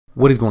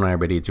What is going on,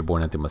 everybody? It's your boy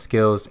Nothing But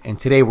Skills, and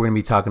today we're going to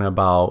be talking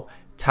about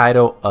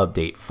Title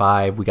Update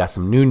 5. We got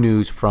some new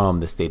news from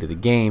the state of the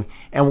game,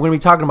 and we're going to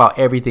be talking about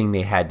everything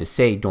they had to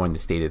say during the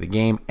state of the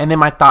game, and then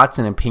my thoughts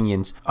and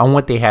opinions on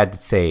what they had to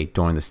say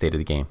during the state of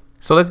the game.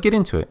 So let's get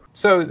into it.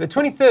 So the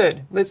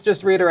 23rd, let's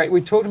just reiterate,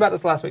 we talked about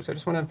this last week, so I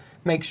just want to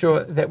make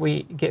sure that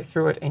we get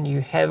through it and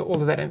you have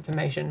all of that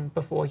information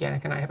before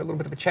Yannick and I have a little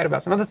bit of a chat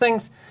about some other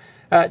things.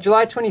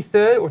 July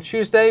 23rd, or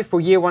Tuesday,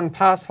 for Year 1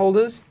 pass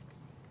holders,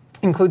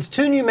 includes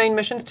 2 new main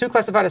missions, 2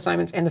 classified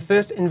assignments, and the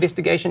first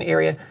investigation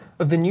area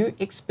of the new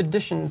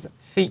Expeditions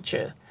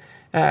feature.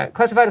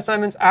 Classified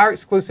assignments are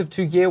exclusive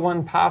to Year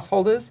 1 pass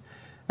holders.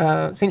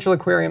 Central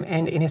Aquarium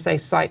and NSA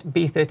Site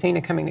B13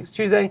 are coming next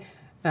Tuesday.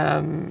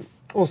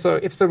 Also,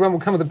 Episode 1 will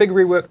come with a big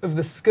rework of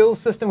the skills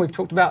system. We've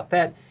talked about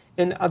that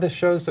in other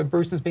shows, so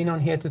Bruce has been on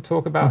here to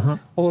talk about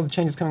all of the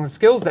changes coming with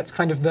skills. That's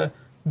kind of the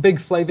big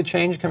flavor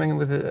change coming in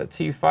with the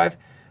TU5.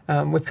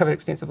 We've covered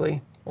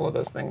extensively all of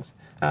those things.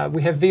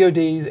 We have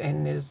VODs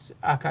and there's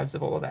archives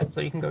of all of that,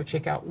 so you can go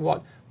check out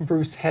what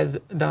Bruce has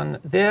done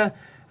there.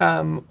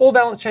 All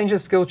balance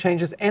changes, skill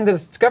changes, and the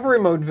discovery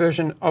mode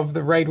version of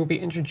the raid will be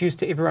introduced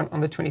to everyone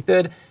on the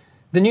 23rd.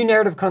 The new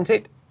narrative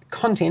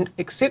content,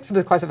 except for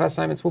the classified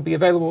assignments, will be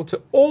available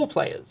to all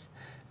players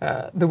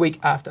the week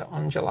after,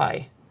 on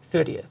July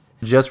 30th.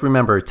 Just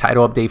remember,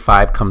 Title Update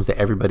 5 comes to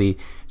everybody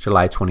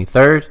July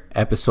 23rd.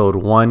 Episode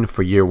 1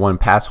 for Year 1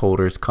 pass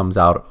holders comes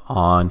out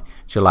on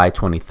July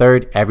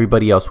 23rd.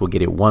 Everybody else will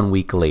get it 1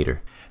 week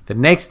later. The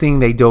next thing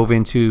they dove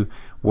into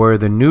were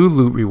the new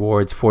loot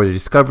rewards for the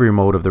discovery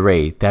mode of the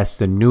raid. That's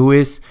the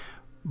newest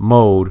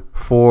mode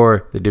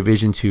for the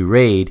Division 2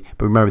 raid.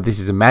 But remember, this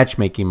is a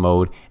matchmaking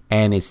mode,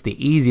 and it's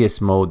the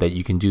easiest mode that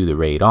you can do the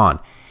raid on.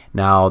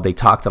 Now, they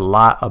talked a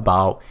lot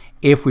about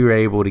if we were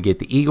able to get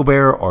the Eagle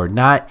Bearer or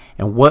not,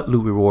 and what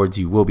loot rewards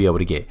you will be able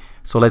to get.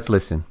 So let's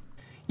listen.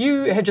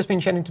 You had just been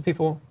chatting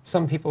to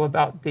some people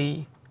about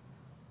the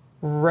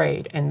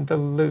raid and the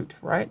loot,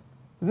 right?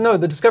 No,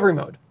 the discovery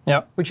mode.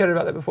 Yeah. We chatted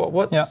about that before.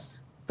 What's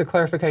the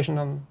clarification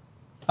on?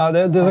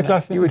 There's a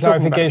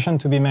clarification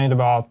to be made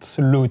about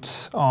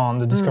loot on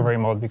the discovery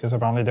mode, because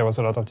apparently there was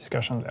a lot of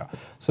discussion there.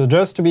 So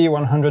just to be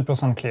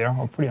 100% clear,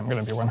 hopefully I'm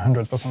going to be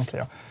 100%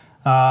 clear,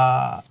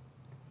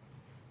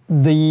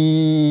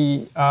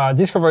 the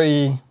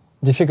discovery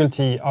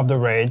difficulty of the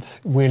raid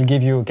will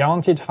give you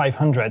guaranteed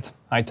 500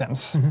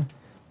 items,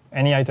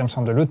 any items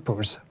on the loot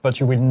pools,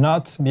 but you will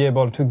not be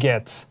able to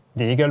get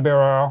the Eagle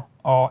Bearer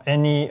or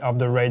any of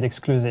the raid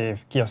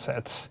exclusive gear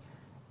sets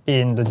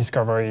in the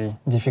discovery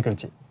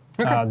difficulty.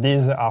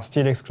 These are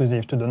still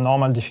exclusive to the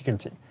normal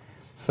difficulty.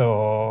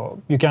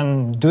 So you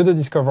can do the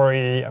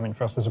discovery, I mean,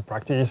 first as a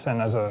practice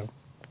and as a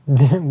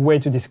way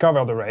to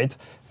discover the raid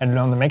and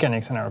learn the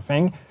mechanics and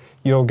everything.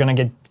 You're going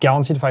to get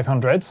guaranteed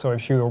 500, so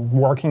if you're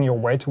working your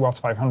way towards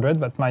 500,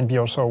 that might be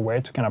also a way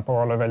to kind of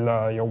power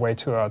level your way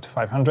to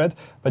 500,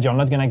 but you're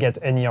not going to get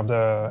any of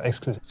the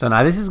exclusive. So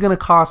now this is going to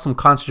cause some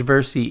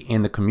controversy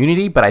in the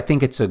community, but I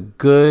think it's a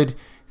good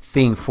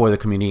thing for the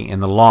community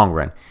in the long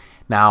run.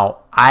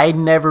 Now, I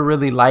never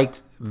really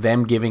liked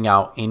them giving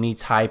out any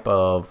type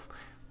of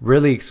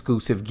really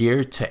exclusive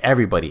gear to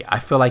everybody. I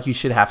feel like you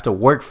should have to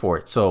work for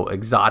it, so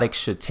exotics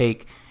should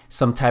take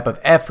some type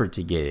of effort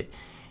to get it.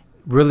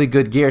 Really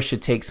good gear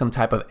should take some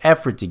type of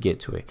effort to get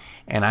to it.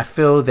 And I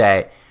feel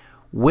that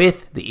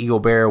with the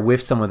Eagle Bearer,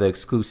 with some of the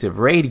exclusive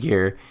raid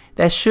gear,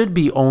 that should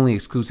be only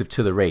exclusive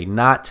to the raid,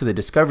 not to the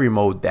discovery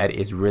mode that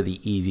is really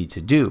easy to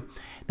do.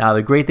 Now,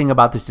 the great thing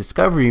about this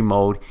discovery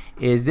mode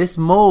is this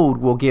mode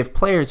will give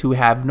players who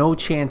have no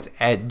chance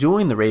at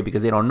doing the raid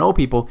because they don't know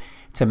people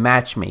to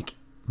matchmake,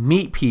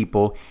 meet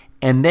people,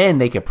 and then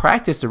they can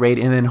practice the raid.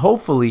 And then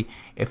hopefully,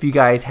 if you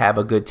guys have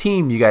a good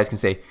team, you guys can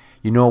say,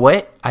 you know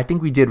what? I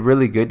think we did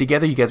really good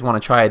together. You guys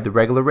want to try the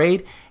regular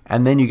raid,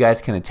 and then you guys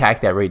can attack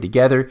that raid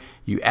together.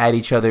 You add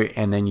each other,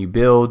 and then you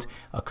build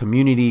a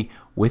community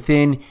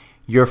within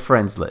your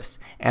friends list.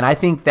 And I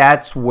think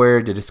that's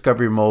where the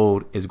discovery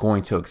mode is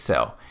going to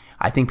excel.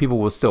 I think people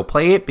will still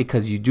play it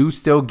because you do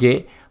still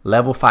get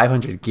level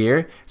 500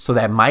 gear. So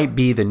that might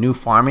be the new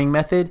farming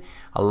method.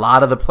 A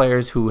lot of the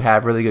players who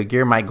have really good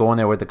gear might go in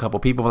there with a couple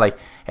people like,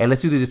 hey,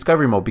 let's do the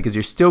discovery mode, because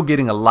you're still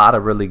getting a lot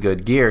of really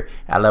good gear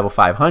at level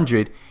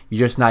 500.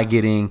 You're just not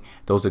getting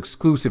those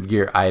exclusive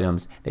gear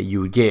items that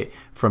you would get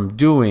from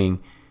doing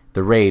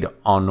the raid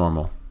on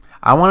normal.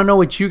 I want to know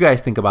what you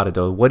guys think about it,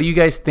 though. What do you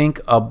guys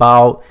think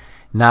about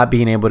not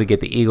being able to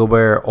get the Eagle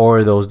Bearer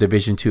or those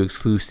Division 2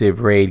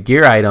 exclusive raid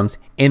gear items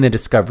in the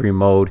discovery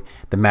mode,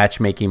 the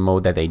matchmaking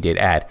mode that they did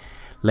add?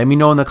 Let me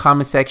know in the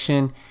comment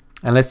section,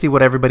 and let's see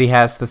what everybody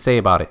has to say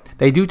about it.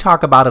 They do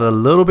talk about it a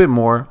little bit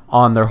more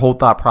on their whole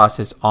thought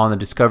process on the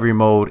discovery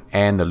mode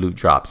and the loot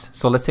drops.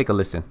 So let's take a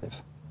listen.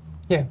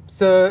 Yeah,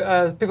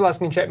 so people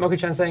asking in chat,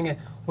 Moku-chan saying,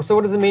 well, so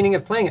what is the meaning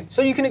of playing it?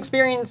 So you can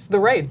experience the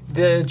raid,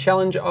 the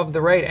challenge of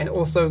the raid, and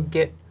also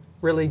get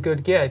really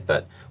good gear.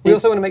 But we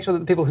also want to make sure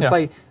that the people who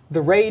play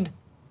the raid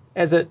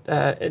as it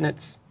in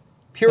its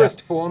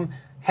purest form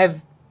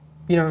have,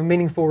 you know,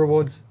 meaningful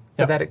rewards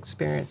for that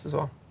experience as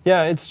well.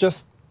 Yeah, it's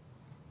just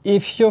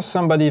if you're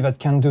somebody that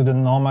can do the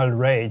normal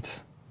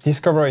raids,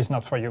 Discovery is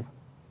not for you.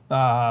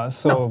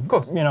 So, No, of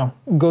course.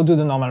 Go do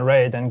the normal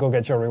raid and go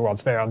get your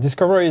rewards there.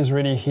 Discovery is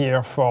really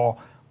here for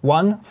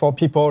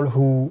people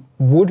who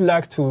would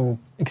like to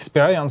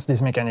experience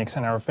these mechanics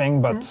and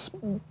everything, but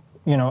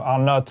are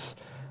not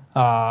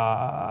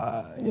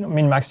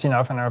min-maxed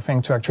enough and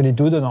everything to actually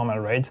do the normal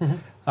raid.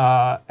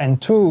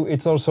 And two,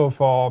 it's also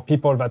for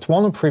people that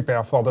want to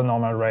prepare for the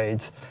normal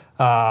raids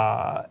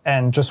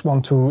and just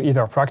want to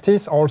either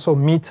practice or also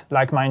meet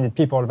like-minded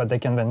people that they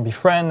can then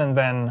befriend and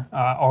then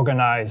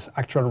organize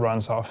actual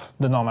runs of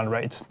the normal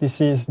raids.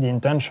 This is the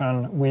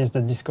intention with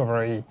the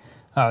Discovery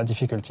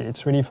difficulty.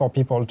 It's really for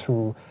people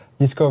to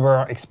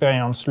discover,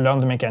 experience, learn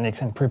the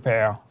mechanics, and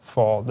prepare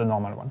for the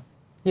normal one.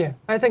 Yeah,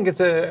 I think it's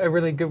a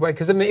really good way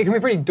because it can be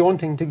pretty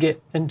daunting to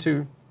get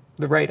into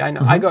the raid. I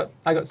know I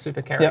got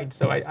super carried,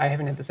 so I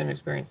haven't had the same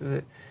experience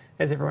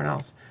as everyone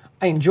else.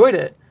 I enjoyed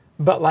it,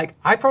 but like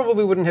I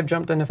probably wouldn't have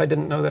jumped in if I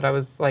didn't know that I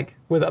was like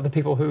with other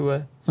people who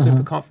were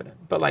super confident.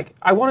 But like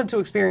I wanted to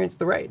experience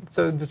the raid,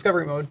 so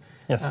discovery mode.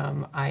 Yes.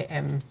 I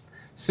am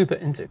super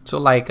into. So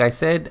like I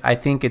said, I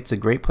think it's a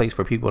great place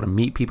for people to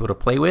meet people to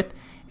play with,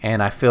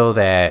 and I feel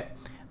that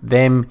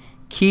them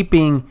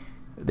keeping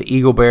the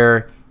Eagle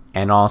Bearer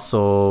and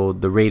also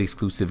the raid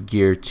exclusive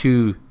gear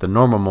to the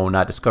normal mode,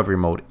 not discovery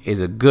mode, is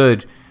a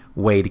good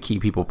way to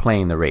keep people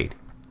playing the raid.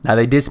 Now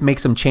they did make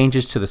some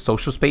changes to the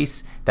social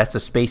space. That's the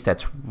space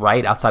that's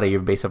right outside of your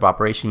base of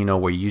operation,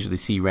 where you usually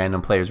see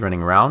random players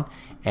running around,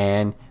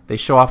 and they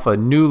show off a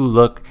new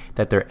look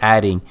that they're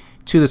adding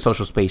to the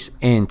social space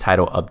in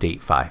Title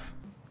Update 5.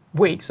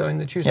 So in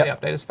the Tuesday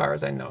update, as far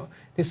as I know,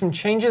 there's some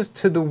changes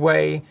to the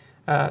way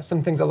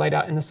some things are laid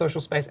out in the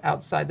social space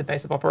outside the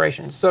base of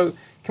operations. So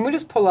can we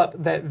just pull up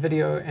that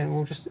video and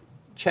we'll just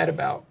chat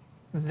about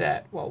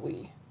that while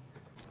we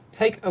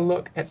take a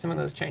look at some of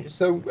those changes.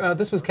 So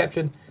this was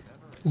captured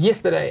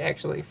yesterday,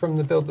 actually, from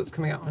the build that's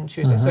coming out on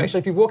Tuesday. So actually,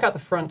 if you walk out the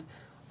front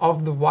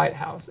of the White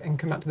House and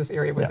come out to this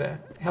area where the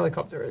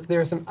helicopter is, there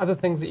are some other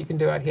things that you can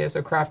do out here.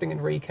 So crafting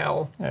and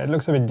recal. Yeah, it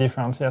looks a bit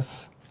different,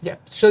 yes. Yeah,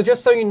 so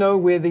just so you know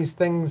where these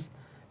things,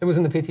 it was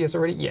in the PTS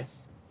already,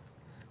 yes.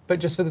 But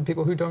just for the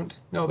people who don't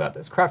know about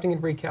this, crafting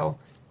and recal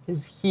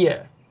is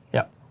here.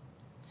 Yeah.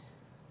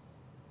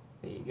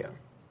 There you go.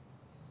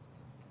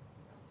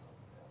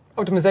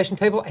 Optimization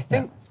table, I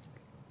think.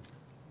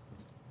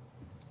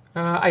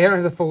 I don't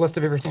have the full list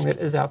of everything that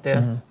is out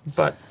there,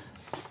 but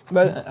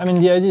I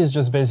mean, the idea is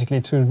just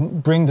basically to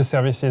bring the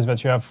services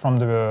that you have from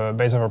the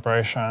base of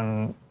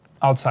operation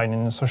outside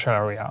in the social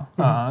area.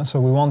 So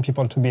we want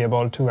people to be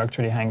able to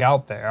actually hang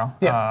out there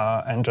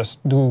and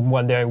just do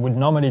what they would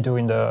normally do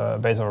in the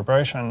base of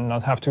operation,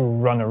 not have to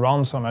run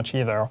around so much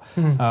either,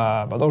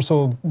 but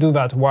also do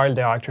that while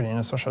they're actually in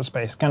a social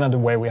space, kind of the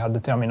way we had the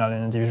terminal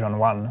in Division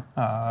 1.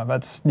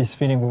 That's this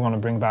feeling we want to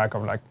bring back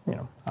of like,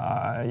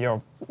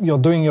 you're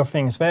doing your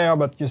things there,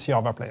 but you see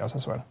other players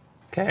as well.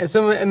 Okay,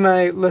 so in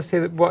my list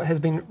here, what has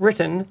been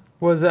written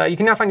was you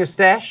can now find your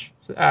stash,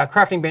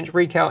 crafting bench,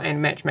 recal,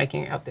 and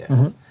matchmaking out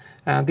there.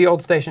 The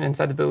old station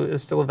inside the build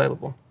is still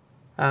available,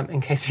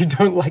 in case you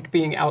don't like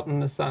being out in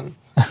the sun.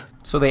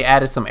 So they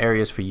added some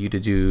areas for you to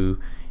do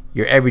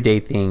your everyday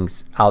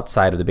things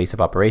outside of the base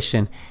of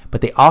operation,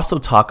 but they also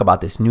talk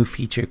about this new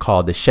feature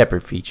called the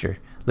Shepherd feature.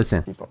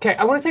 Listen. Okay,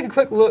 I want to take a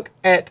quick look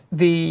at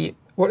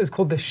what is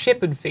called the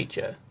Shepherd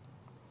feature,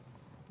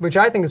 which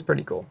I think is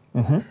pretty cool.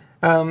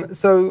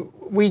 So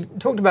we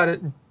talked about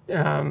it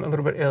a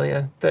little bit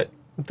earlier, that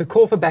the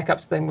call for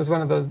backups thing was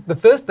one of those, the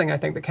first thing I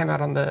think that came out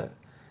on the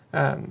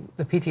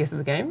PTS of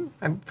the game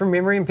from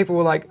memory, and people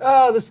were like,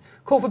 "Oh, this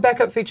call for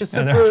backup feature is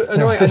super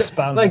annoying."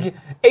 Like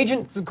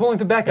agents calling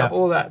for backup,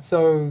 all that.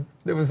 So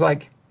it was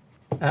like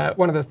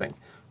one of those things.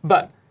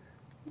 But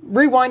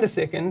rewind a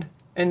second,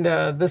 and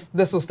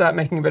this will start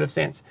making a bit of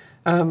sense.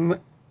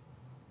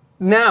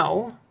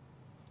 Now,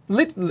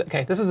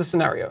 okay, this is the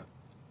scenario.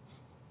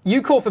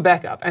 You call for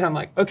backup, and I'm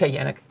like, "Okay,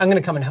 Yannick, I'm going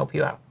to come and help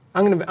you out.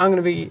 I'm going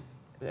to be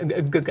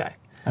a good guy."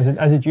 As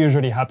it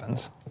usually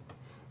happens.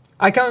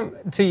 I come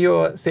to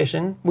your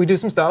session, we do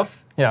some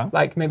stuff, Yeah.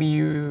 like maybe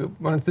you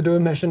wanted to do a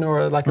mission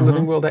or like a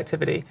living world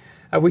activity.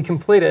 We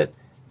complete it,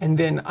 and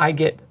then I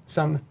get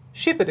some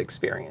Shepherd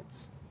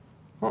experience.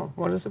 Oh,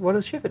 what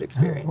is Shepherd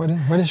experience?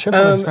 What is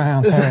Shepherd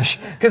experience?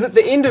 Because at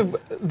the end of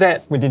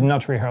that... We did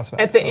not rehearse that.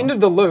 At the end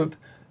of the loop,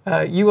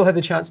 you will have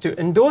the chance to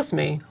endorse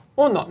me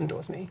or not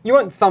endorse me. You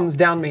won't thumbs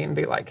down me and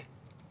be like,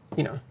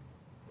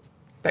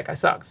 that guy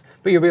sucks.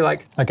 But you'll be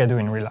like... Like I do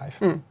in real life.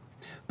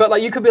 But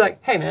like you could be like,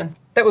 hey man,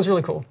 that was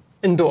really cool.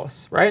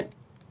 Endorse, right?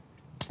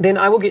 Then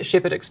I will get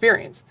Shepherd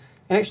experience.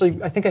 And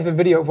actually, I think I have a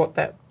video of what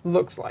that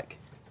looks like.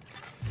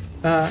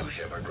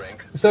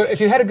 So if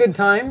you had a good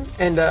time,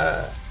 and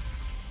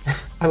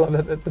I love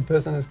that the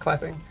person is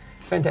clapping.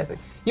 Fantastic.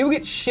 You will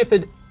get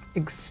Shepherd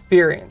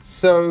experience.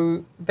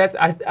 So that's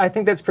I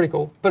think that's pretty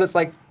cool. But it's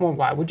like, well,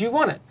 why would you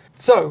want it?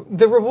 So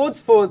the rewards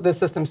for the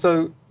system,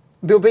 so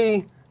there'll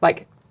be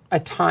like a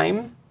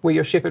time where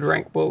your Shepherd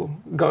rank will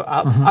go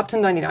up to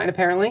 99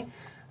 apparently.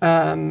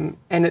 And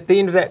at the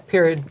end of that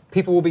period,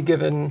 people will be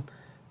given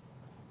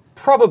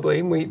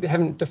probably, we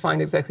haven't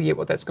defined exactly yet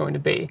what that's going to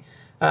be,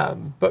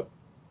 but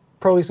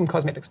probably some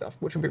cosmetic stuff,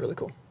 which would be really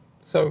cool.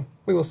 So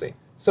we will see.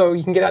 So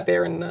you can get out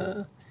there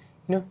and,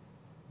 you know,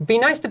 be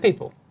nice to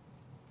people.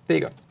 There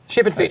you go.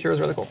 Shepherd feature is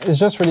really cool. It's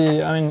just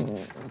really, I mean,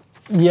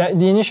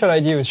 the initial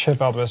idea with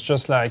Shepherd was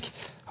just like,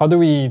 how do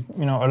we,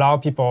 you know, allow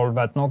people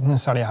that don't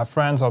necessarily have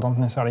friends or don't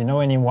necessarily know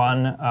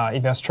anyone,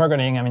 if they're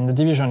struggling? I mean, the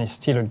Division is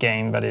still a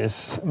game that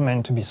is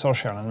meant to be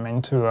social and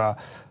meant to,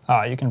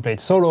 you can play it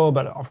solo,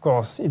 but of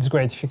course, it's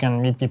great if you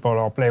can meet people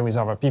or play with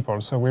other people.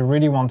 So we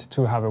really wanted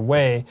to have a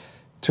way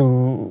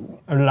to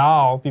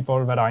allow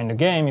people that are in the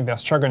game, if they're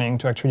struggling,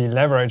 to actually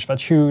leverage that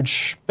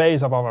huge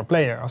base of other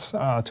players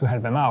to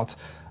help them out.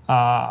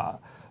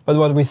 But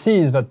what we see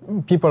is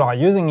that people are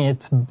using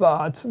it,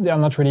 but they are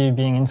not really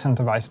being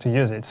incentivized to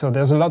use it. So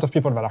there's a lot of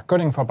people that are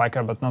coding for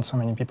backup, but not so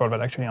many people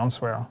that actually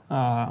answer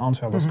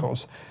those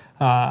calls.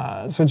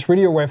 So it's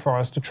really a way for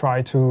us to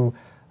try to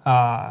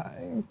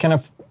kind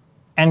of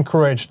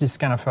encourage this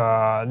kind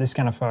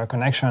of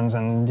connections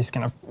and this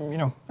kind of, you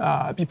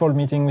know, people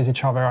meeting with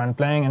each other and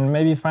playing, and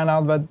maybe find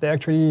out that they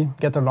actually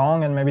get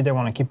along and maybe they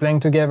want to keep playing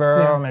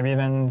together, or maybe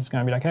even it's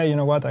going to be like, hey, you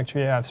know what,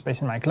 actually I have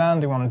space in my clan,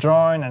 they want to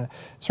join. And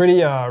it's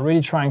really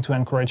really trying to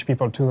encourage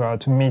people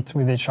to meet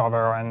with each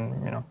other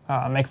and, you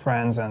know, make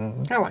friends,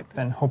 and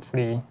then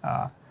hopefully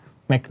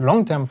make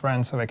long-term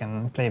friends so they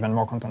can play even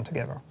more content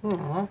together.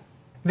 Aww.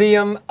 The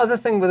other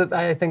thing with it that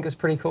I think is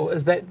pretty cool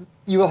is that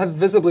you will have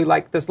visibly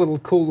like this little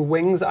cool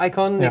wings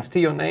icon next to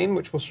your name,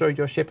 which will show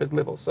your Shepherd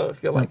level. So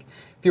if you're like,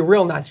 if you're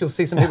real nice, you'll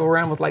see some people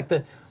around with like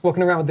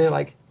walking around with their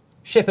like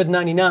Shepherd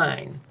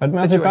 99. But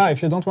Multiply,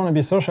 if you don't want to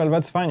be social,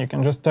 that's fine. You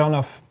can just turn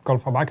off call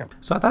for backup.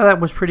 So I thought that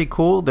was pretty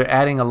cool. They're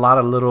adding a lot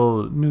of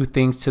little new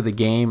things to the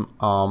game.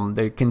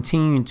 They're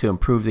continuing to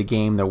improve the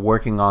game. They're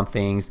working on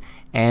things,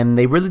 and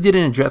they really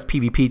didn't address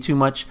PvP too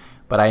much.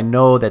 But I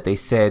know that they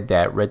said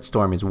that Red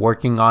Storm is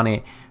working on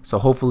it. So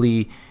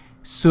hopefully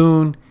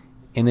soon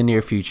in the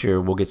near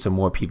future, we'll get some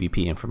more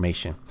PvP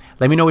information.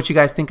 Let me know what you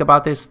guys think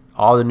about this.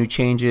 All the new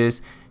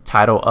changes.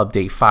 Title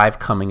Update 5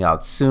 coming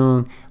out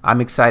soon.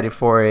 I'm excited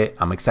for it.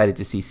 I'm excited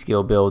to see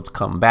skill builds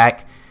come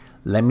back.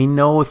 Let me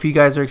know if you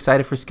guys are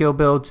excited for skill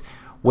builds,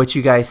 what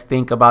you guys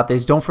think about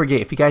this. Don't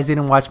forget, if you guys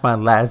didn't watch my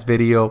last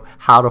video,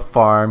 how to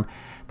farm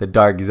the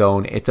Dark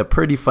Zone, it's a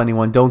pretty funny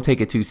one. Don't take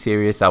it too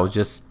serious. I was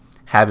just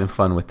having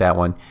fun with that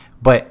one.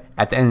 But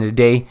at the end of the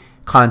day,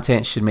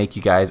 content should make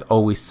you guys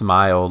always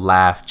smile,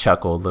 laugh,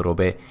 chuckle a little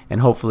bit, and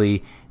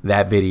hopefully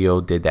that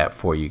video did that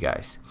for you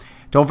guys.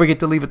 Don't forget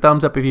to leave a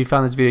thumbs up if you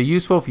found this video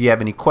useful. If you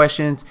have any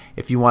questions,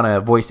 if you want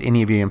to voice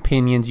any of your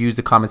opinions, use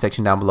the comment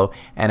section down below.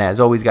 And as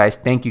always, guys,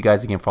 thank you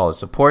guys again for all the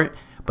support.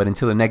 But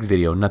until the next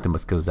video, nothing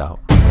but skills out.